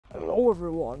Hello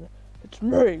everyone, it's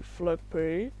me,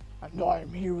 Fliqpy, and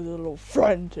I'm here with a little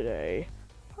friend today.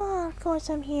 Oh, of course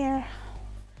I'm here.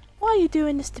 Why are you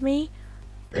doing this to me?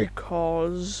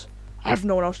 Because I have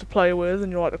no one else to play with,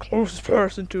 and you're like the closest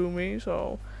person to me,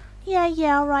 so... Yeah,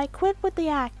 alright, quit with the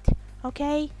act,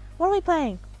 okay? What are we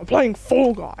playing? I'm playing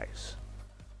Fall Guys.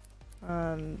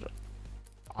 And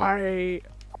I've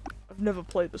never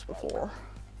played this before.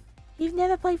 You've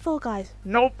never played Fall Guys?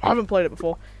 Nope, I haven't played it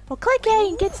before. Well, click A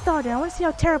and get started. I want to see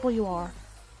how terrible you are.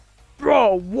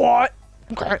 Bro, what?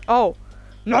 Okay, oh.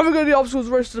 Navigate the obstacles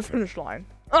race to the finish line.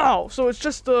 Oh, so it's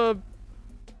just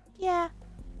Yeah,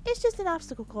 it's just an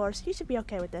obstacle course. You should be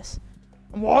okay with this.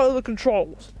 And what are the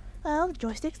controls? Well, the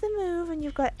joystick's to move, and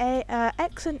you've got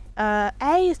X and A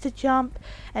is to jump,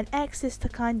 and X is to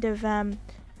kind of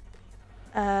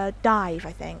dive,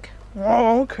 I think.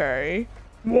 Oh, okay.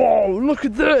 Whoa, look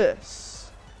at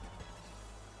this.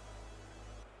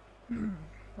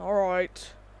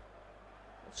 Alright.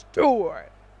 Let's do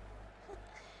it.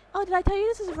 Oh, did I tell you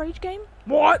this is a rage game?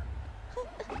 What?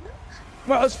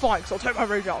 Well, it's fine, because I'll take my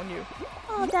rage out on you.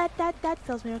 Oh, that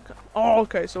fills me with... Oh,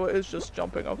 okay, so it is just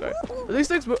jumping, okay. Are these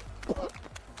things...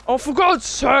 Oh, for God's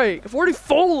sake! I've already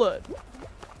fallen!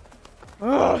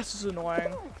 Ugh, this is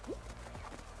annoying.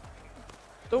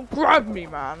 Don't grab me,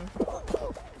 man.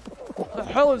 What the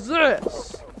hell is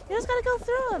this? You just gotta go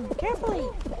through them, carefully.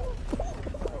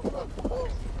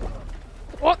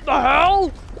 What the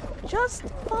hell? Just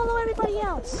follow everybody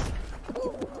else.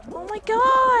 Oh my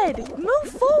God!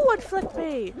 Move forward,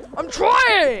 Fliqpy! I'm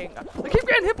trying! I keep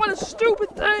getting hit by the stupid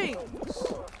things!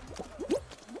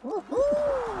 Oh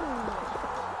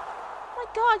my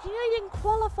God, you know you didn't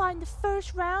qualify in the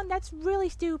first round? That's really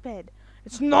stupid.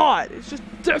 It's not, it's just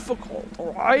difficult,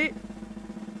 alright?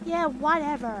 Yeah,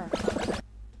 whatever.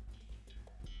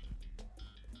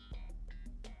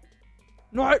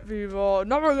 Night Fever,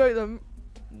 navigate the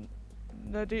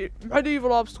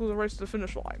medieval obstacles and race to the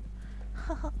finish line.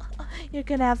 You're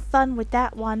gonna have fun with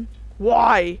that one.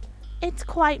 Why? It's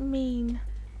quite mean.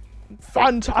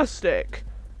 Fantastic.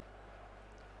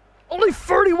 Only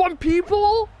 31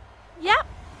 people? Yep.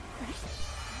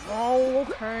 Oh,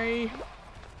 okay.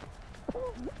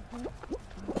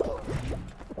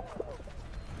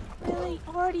 Really?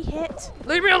 Already hit?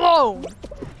 Leave me alone!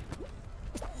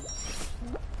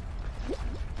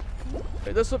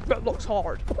 Okay, this bit looks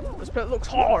hard. This bit looks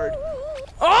hard.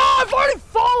 Oh, I've already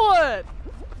fallen!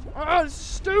 Oh, it's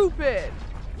stupid!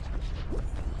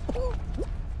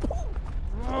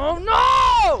 Oh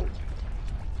no!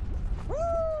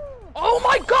 Oh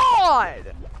my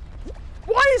God!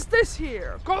 Why is this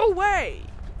here? Go away!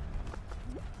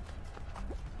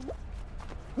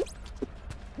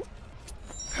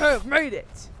 I've made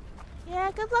it!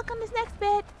 Yeah, good luck on this next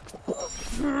bit.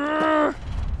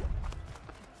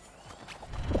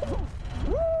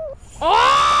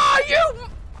 Oh, you!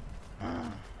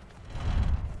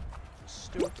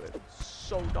 Stupid.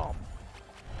 So dumb.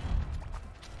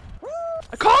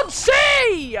 I can't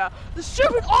see! The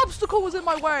stupid obstacle was in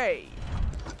my way!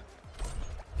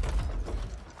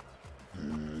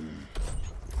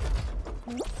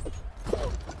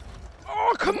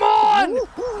 Oh, come on!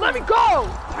 Let me go!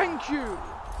 Thank you!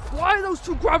 Why are those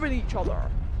two grabbing each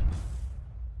other?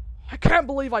 I can't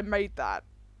believe I made that.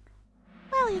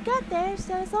 Well, you got there,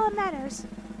 so it's all that matters.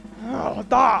 Oh,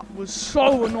 that was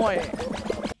so annoying.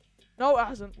 No, it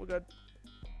hasn't. We're good.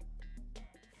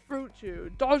 Fruit you.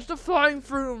 Dodge the flying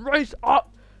fruit and race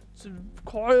up to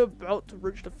quiet about to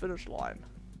reach the finish line.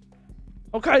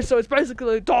 Okay, so it's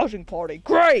basically a dodging party.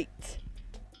 Great!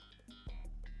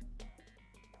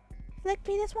 Fliqpy,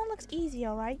 this one looks easy,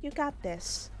 alright? You got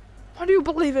this. Why do you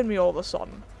believe in me all of a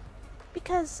sudden?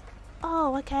 Because...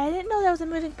 Oh, okay, I didn't know there was a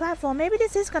moving platform. Maybe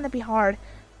this is gonna be hard.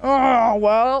 Oh,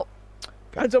 well.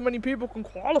 Depends how many people can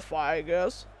qualify, I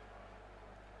guess.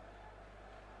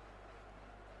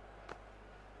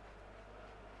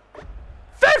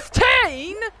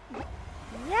 $15?!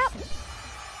 Yep.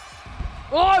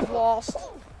 Oh, I've lost.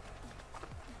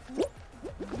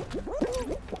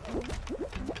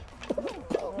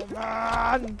 Oh,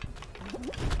 man.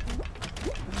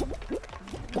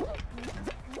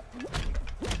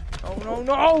 Oh, no,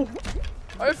 no.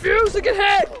 I refuse to get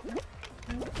hit.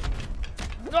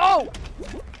 No.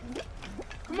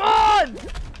 Come on.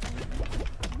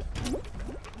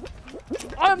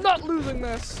 I am not losing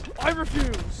this. I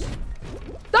refuse.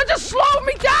 That just slowed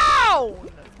me down.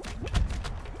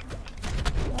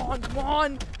 Come on, come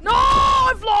on. No,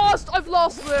 I've lost. I've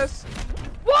lost this.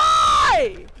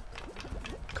 Why?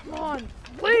 Come on,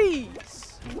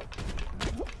 please.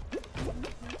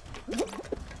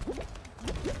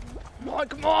 Come on,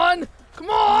 come on. Come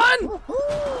on.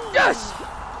 Yes.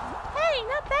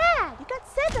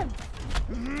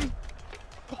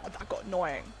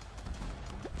 annoying.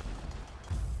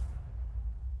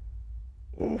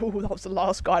 Ooh, that was the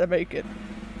last guy to make it.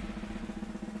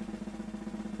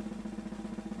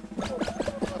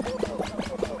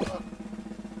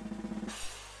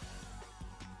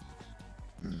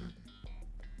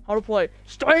 How to play.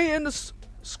 Stay in the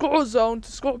score zone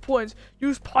to score points.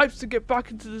 Use pipes to get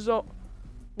back into the zone.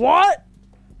 What?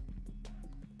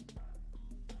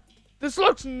 This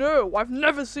looks new. I've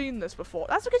never seen this before.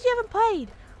 That's because you haven't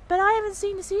played. But I haven't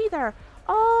seen this either.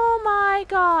 Oh my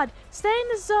god. Stay in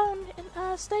the zone.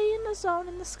 Stay in the zone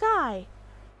in the sky.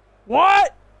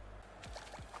 What?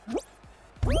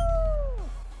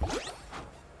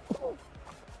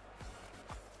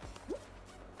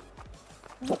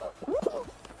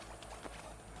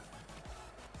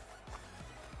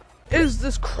 Is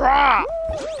this crap?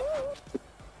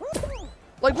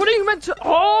 Like, what are you meant to?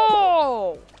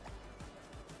 Oh!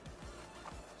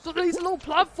 So these little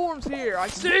platforms here. I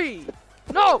see.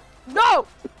 No! No!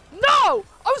 No!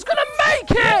 I was gonna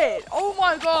make it! Oh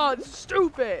my god, it's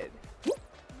stupid.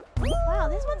 Wow,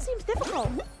 this one seems difficult.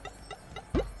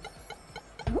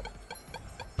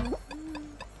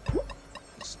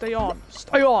 Stay on.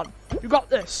 Stay on. You got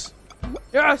this.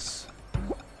 Yes!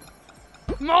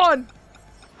 Come on!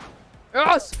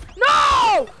 Yes! No!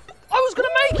 I was gonna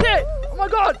make it! Oh my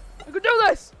god! I could do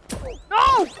this!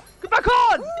 No! Get back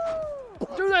on!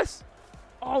 Do this!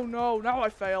 Oh no, now I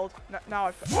failed. Now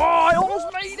I failed. Oh, I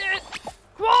almost made it!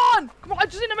 Come on! Come on, I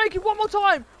just need to make it one more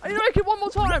time! I need to make it one more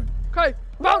time! Okay,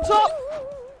 bounce up!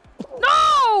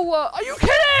 No! Are you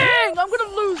kidding? I'm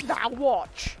gonna lose now,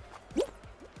 watch!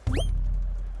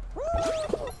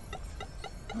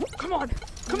 Come on!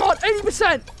 Come on,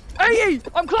 80%! 80!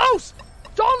 I'm close!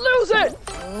 Don't lose it!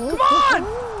 Come on!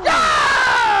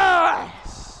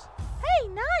 Yes! Hey,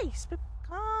 nice! But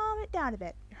calm it down a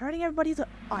bit. You're hurting everybody's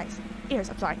ears.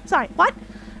 I'm sorry. Sorry. What?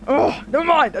 Oh, never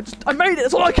mind. I made it.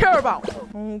 That's all I care about.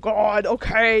 Oh god.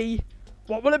 Okay.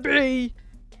 What will it be?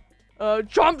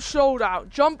 Jump showdown.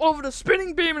 Jump over the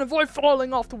spinning beam and avoid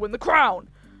falling off to win the crown.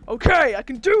 Okay, I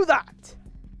can do that.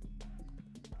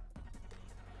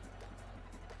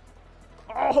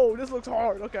 Oh, this looks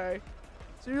hard. Okay.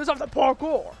 So you just have to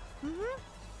parkour. Mm-hmm.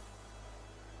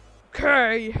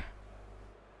 Okay.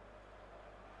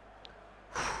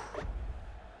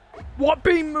 What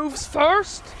beam moves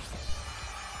first?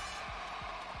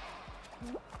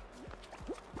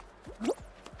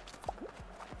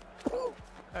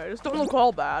 Hey, this don't look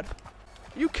all bad.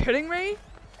 Are you kidding me?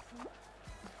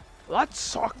 Well, that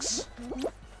sucks.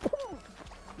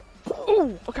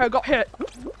 Ooh, okay, I got hit.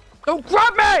 Don't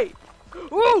grab me!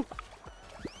 Ooh!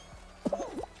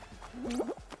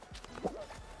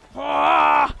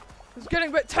 Ah! It's getting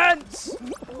a bit tense.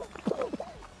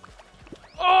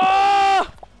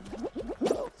 Ah!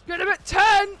 It's getting a bit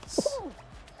tense.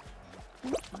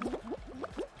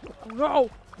 Oh no!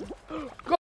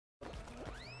 Go.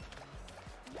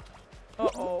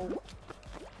 Uh-oh.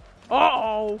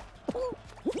 Uh-oh.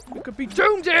 We could be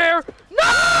doomed here.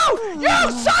 No!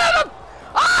 You son of a...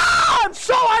 Ah! I'm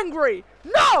so angry.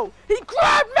 No! He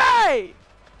grabbed me!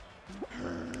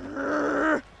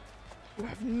 You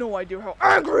have no idea how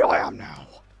angry I am now.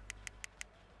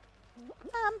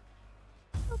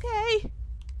 Okay.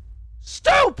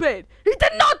 Stupid! He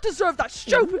did not deserve that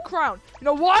stupid crown. You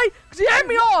know why? Because he hit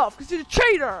me off. Because he's a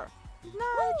cheater. He's not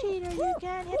a cheater. You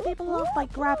can't hit people off by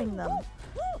grabbing them.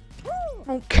 I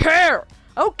don't care.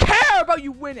 I don't care about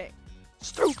you winning.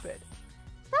 Stupid.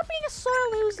 Stop being a sore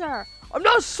loser. I'm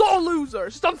not a sore loser.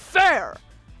 It's just unfair.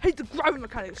 I hate the grabbing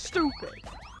mechanic. It's stupid.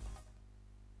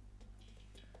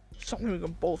 Something we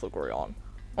can both agree on.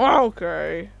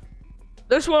 Okay.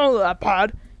 This one isn't that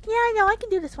bad. Yeah, I know. I can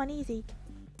do this one easy.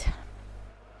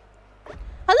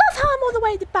 I love how I'm all the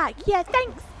way at the back. Yeah,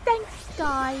 thanks,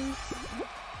 guys.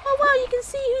 Oh wow, you can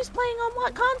see who's playing on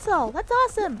what console. That's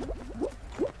awesome.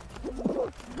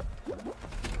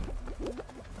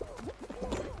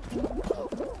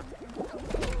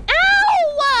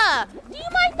 Ow! Do you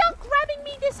mind not grabbing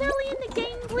me this early in the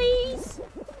game, please?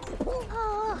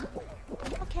 Oh,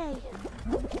 okay.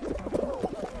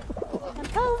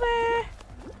 Jump over.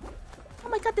 Oh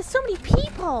my god, there's so many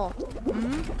people.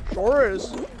 Sure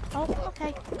is. Oh,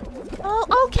 okay. Oh,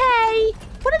 okay.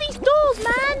 What are these doors,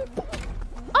 man?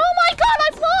 Oh my god,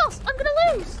 I've lost. I'm gonna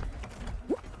lose.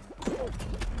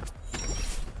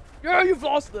 Yeah, you've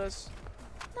lost this.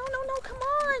 No, come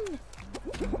on.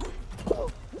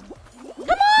 Come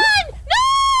on!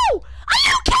 No! Are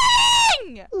you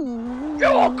kidding?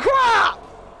 You're crap!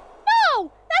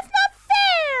 No, that's not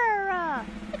fair. I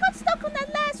got stuck on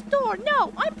that last door.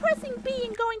 No, I'm pressing B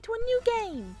and going to a new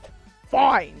game.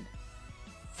 Fine.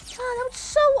 Oh, that was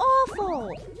so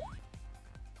awful.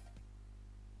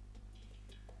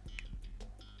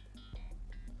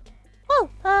 Oh,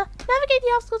 navigate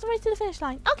the obstacles and race to the finish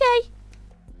line. Okay.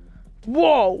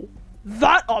 Whoa!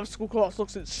 That obstacle course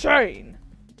looks insane!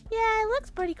 Yeah, it looks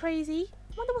pretty crazy.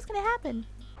 Wonder what's gonna happen.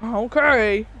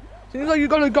 Okay. Seems like you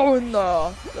gotta go in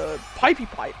the pipey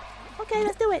pipe. Okay,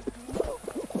 let's do it.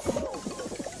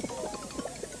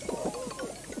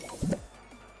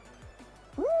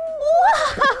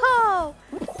 Whoa!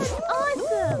 That's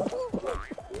awesome!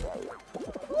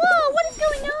 Whoa, what is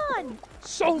going on?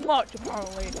 So much,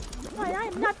 apparently. Right, I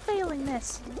am not failing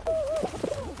this.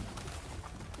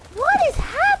 What is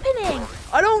happening?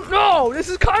 I don't know! This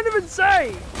is kind of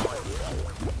insane!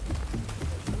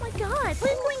 Oh my god,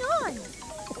 what is going on?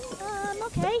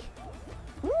 Okay.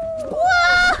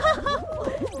 Whoa!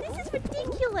 This is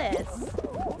ridiculous.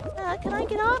 Can I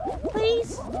get up?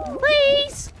 Please?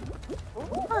 Please?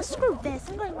 Oh, screw this.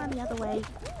 I'm going around the other way.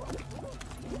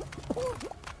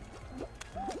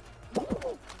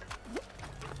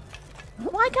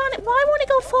 Why won't it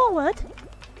go forward?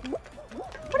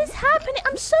 What is happening?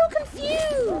 I'm so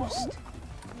confused.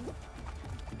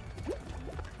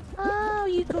 Oh,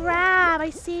 you grab. I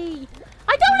see.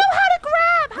 I don't know how to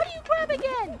grab. How do you grab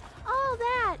again? Oh,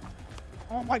 that.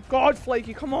 Oh my god,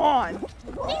 Flaky, come on!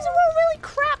 These are all really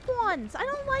crap ones. I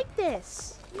don't like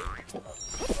this.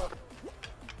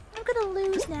 I'm gonna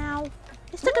lose now.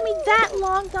 It's taken me that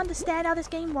long to understand how this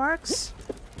game works.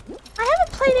 I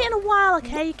haven't played it in a while,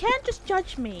 okay? You can't just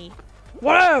judge me.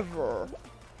 Whatever!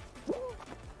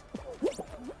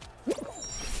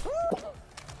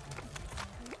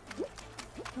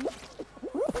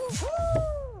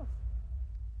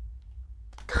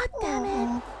 God damn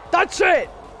it. That's it!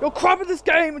 You're crap at this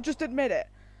game and just admit it.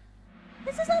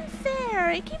 This is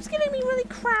unfair. It keeps giving me really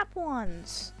crap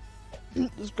ones.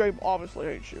 This game obviously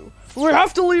hates you. We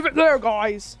have to leave it there,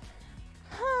 guys!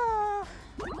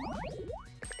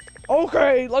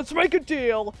 Okay, let's make a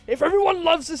deal. If everyone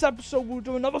loves this episode, we'll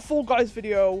do another Fall Guys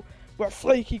video where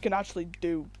Flaky can actually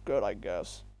do good, I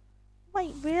guess.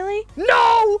 Wait, really?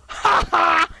 No!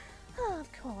 Haha! Of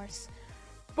course.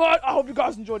 But I hope you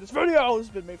guys enjoyed this video. This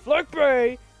has been me,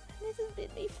 Fliqpy. This has been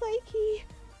me, Flaky.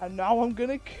 And now I'm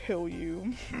gonna kill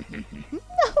you.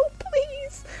 No,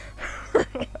 please.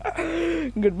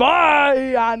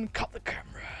 Goodbye and cut.